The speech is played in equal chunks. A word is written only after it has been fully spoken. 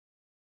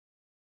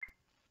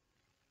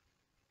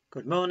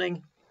Good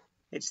morning.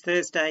 It's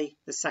Thursday,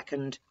 the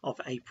 2nd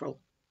of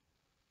April.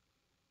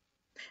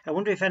 I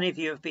wonder if any of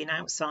you have been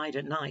outside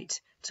at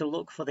night to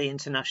look for the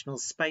International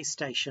Space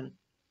Station.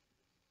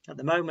 At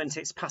the moment,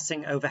 it's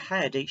passing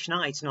overhead each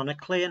night, and on a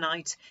clear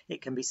night,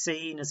 it can be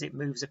seen as it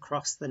moves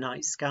across the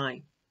night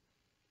sky.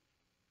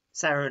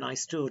 Sarah and I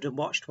stood and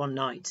watched one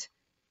night,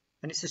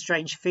 and it's a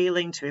strange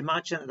feeling to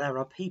imagine that there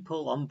are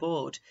people on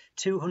board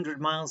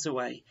 200 miles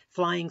away,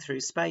 flying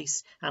through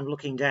space and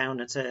looking down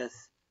at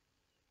Earth.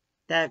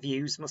 Their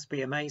views must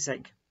be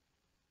amazing.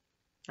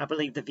 I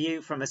believe the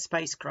view from a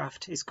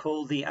spacecraft is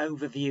called the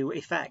overview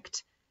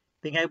effect,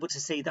 being able to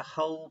see the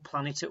whole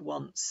planet at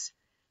once.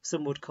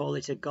 Some would call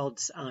it a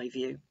God's eye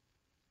view.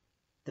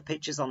 The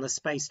pictures on the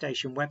space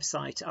station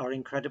website are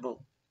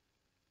incredible.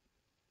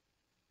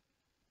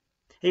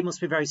 It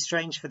must be very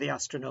strange for the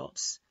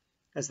astronauts,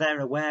 as they're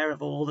aware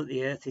of all that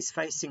the Earth is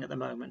facing at the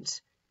moment,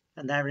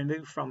 and they're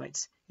removed from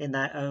it in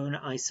their own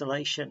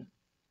isolation.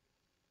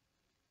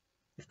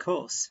 Of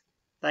course,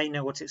 they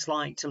know what it's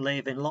like to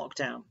live in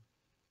lockdown.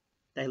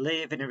 They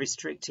live in a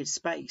restricted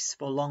space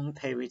for long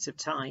periods of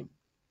time.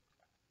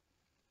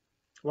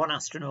 One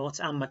astronaut,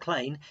 Anne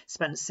McClain,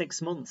 spent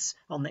 6 months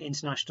on the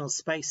International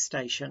Space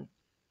Station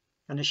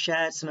and has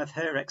shared some of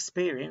her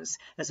experience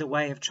as a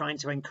way of trying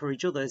to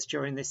encourage others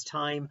during this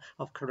time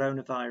of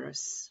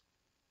coronavirus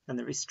and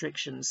the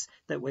restrictions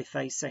that we're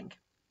facing.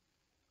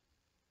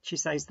 She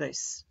says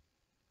this: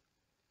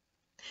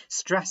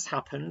 "Stress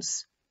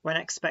happens when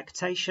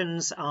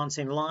expectations aren't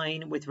in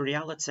line with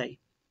reality.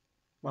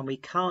 When we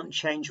can't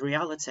change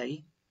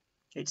reality,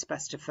 it's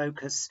best to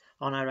focus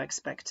on our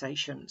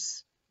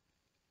expectations."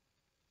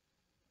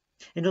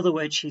 In other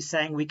words, she's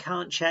saying we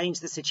can't change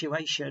the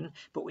situation,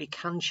 but we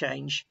can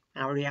change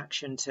our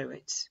reaction to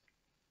it.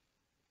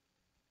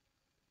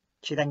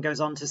 She then goes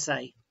on to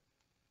say,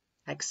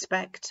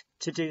 expect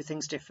to do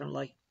things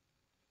differently.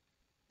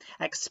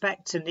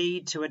 Expect to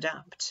need to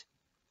adapt.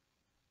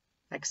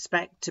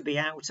 Expect to be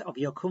out of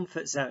your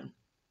comfort zone.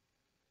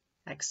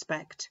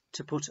 Expect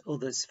to put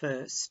others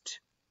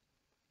first.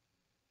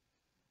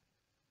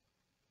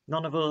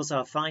 None of us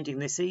are finding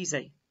this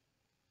easy,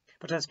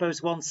 but I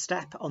suppose one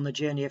step on the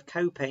journey of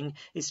coping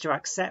is to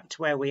accept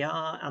where we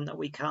are and that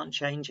we can't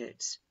change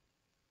it.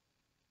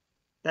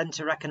 Then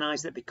to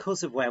recognise that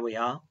because of where we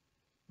are,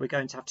 we're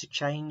going to have to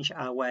change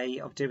our way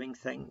of doing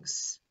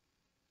things.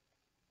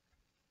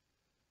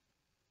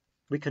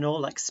 We can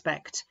all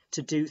expect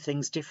to do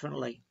things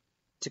differently,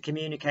 to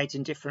communicate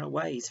in different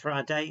ways, for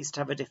our days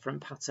to have a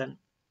different pattern.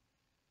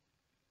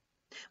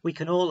 We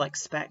can all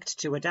expect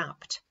to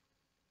adapt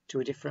to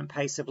a different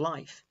pace of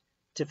life,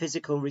 to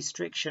physical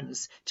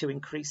restrictions, to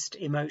increased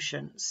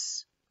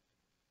emotions.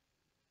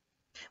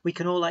 We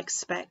can all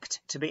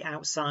expect to be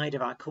outside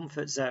of our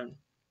comfort zone,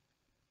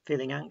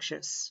 feeling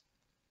anxious,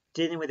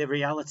 dealing with a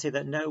reality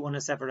that no one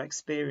has ever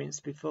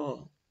experienced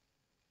before.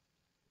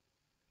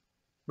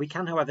 We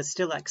can, however,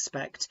 still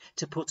expect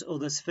to put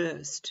others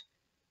first,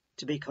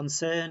 to be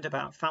concerned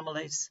about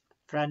families,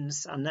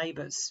 friends and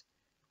neighbours,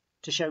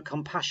 to show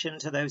compassion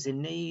to those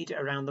in need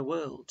around the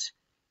world,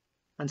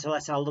 and to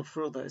let our love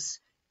for others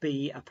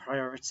be a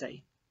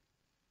priority.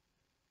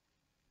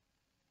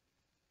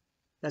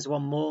 There's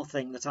one more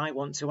thing that I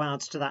want to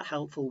add to that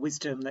helpful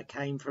wisdom that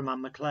came from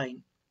Anne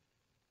McClain.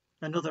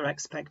 Another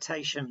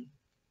expectation.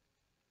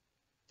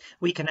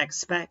 We can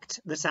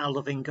expect that our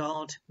loving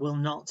God will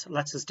not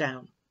let us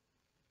down.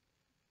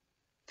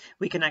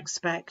 We can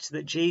expect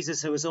that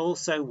Jesus, who has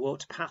also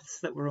walked paths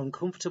that were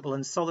uncomfortable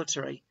and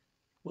solitary,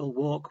 will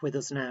walk with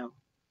us now.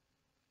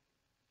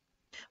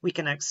 We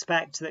can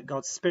expect that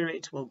God's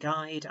Spirit will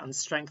guide and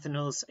strengthen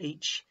us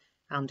each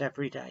and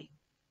every day.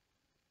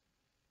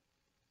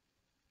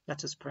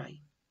 Let us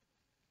pray.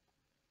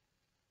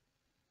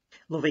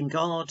 Loving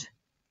God,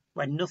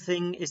 when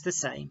nothing is the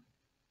same,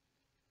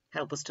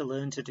 help us to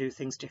learn to do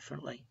things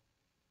differently.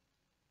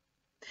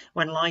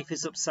 When life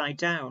is upside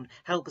down,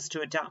 help us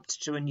to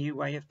adapt to a new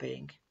way of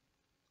being.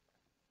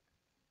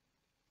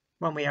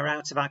 When we are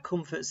out of our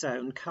comfort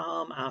zone,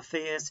 calm our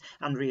fears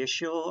and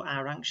reassure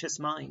our anxious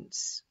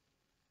minds.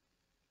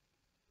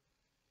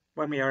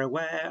 When we are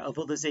aware of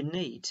others in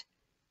need,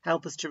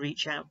 help us to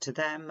reach out to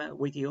them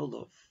with your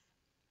love.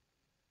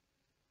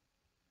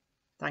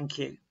 Thank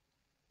you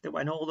that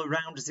when all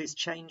around us is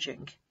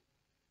changing,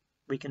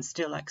 we can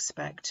still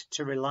expect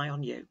to rely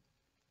on you,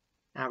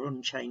 our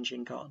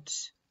unchanging God.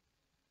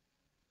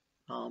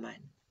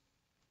 Amen.